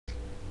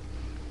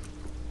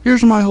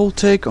Here's my whole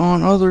take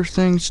on other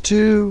things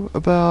too,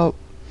 about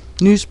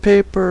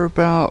newspaper,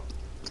 about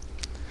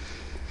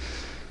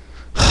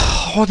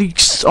all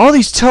these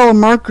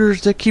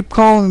telemarketers that keep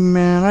calling me,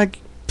 man.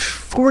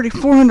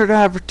 400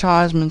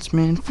 advertisements,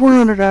 man.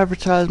 400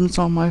 advertisements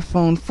on my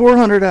phone.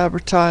 400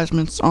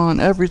 advertisements on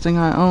everything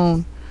I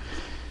own.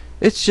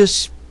 It's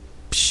just,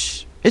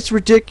 it's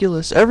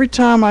ridiculous. Every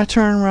time I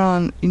turn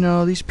around,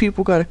 these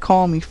people gotta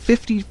call me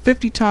 50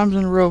 times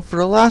in a row. For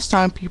the last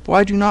time, people,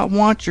 I do not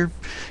want your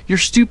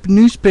stupid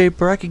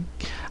newspaper. I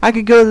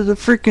could go to the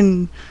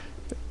freaking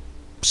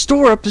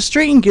store up the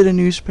street and get a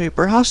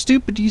newspaper. How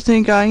stupid do you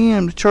think I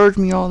am to charge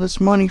me all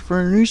this money for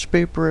a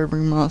newspaper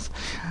every month?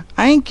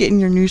 I ain't getting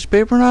your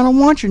newspaper, and I don't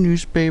want your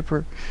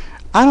newspaper.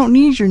 I don't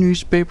need your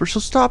newspaper, so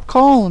stop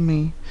calling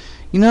me.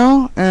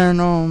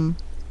 And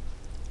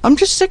I'm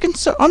just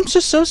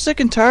so sick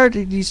and tired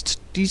of these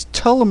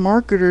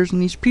telemarketers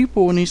and these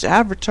people and these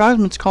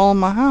advertisements calling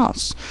my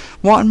house,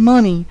 wanting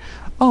money.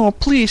 Oh,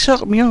 please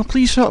help me! Oh,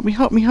 please help me!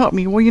 Help me! Help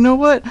me! Well, you know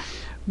what?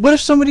 What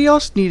if somebody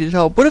else needed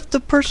help? What if the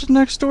person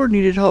next door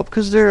needed help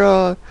because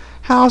their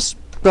house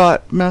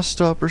got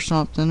messed up or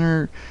something,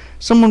 or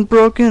someone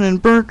broke in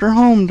and burnt their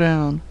home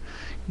down?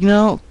 You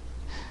know,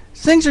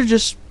 things are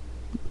just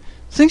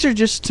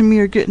to me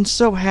are getting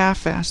so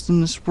half-assed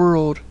in this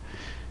world.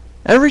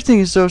 Everything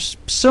is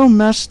so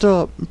messed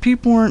up.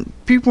 People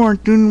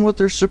aren't doing what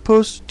they're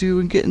supposed to do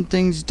and getting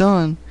things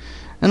done.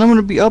 And I'm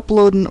gonna be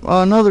uploading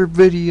another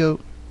video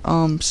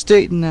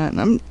stating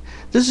that.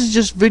 This is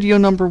just video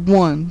number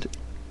 1.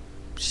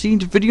 See,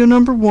 video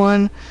number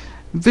 1.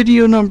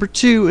 Video number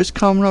 2 is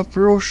coming up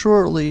real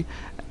shortly.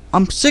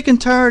 I'm sick and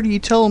tired of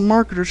you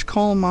telemarketers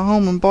calling my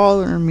home and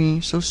bothering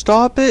me. So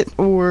stop it,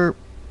 or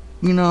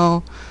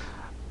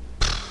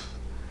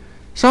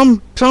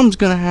something's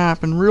gonna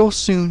happen real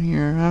soon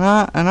here,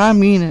 and I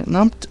mean it.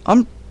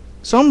 And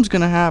something's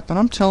gonna happen.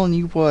 I'm telling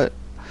you what.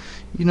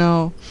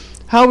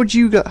 How do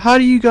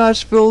you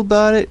guys feel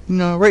about it?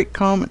 Rate,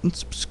 comment, and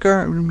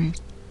subscribe to me.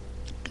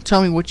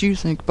 Tell me what you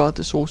think about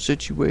this whole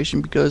situation,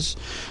 because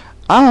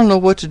I don't know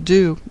what to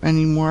do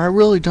anymore. I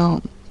really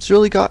don't. It's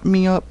really got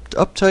me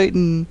uptight,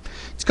 and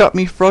it's got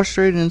me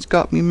frustrated, and it's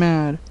got me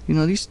mad.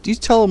 These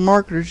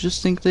telemarketers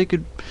just think they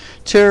could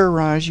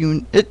terrorize you,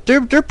 and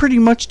they're pretty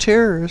much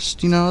terrorists.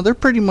 They're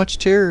pretty much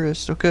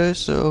terrorists. Okay,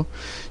 so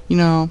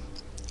all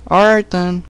right then.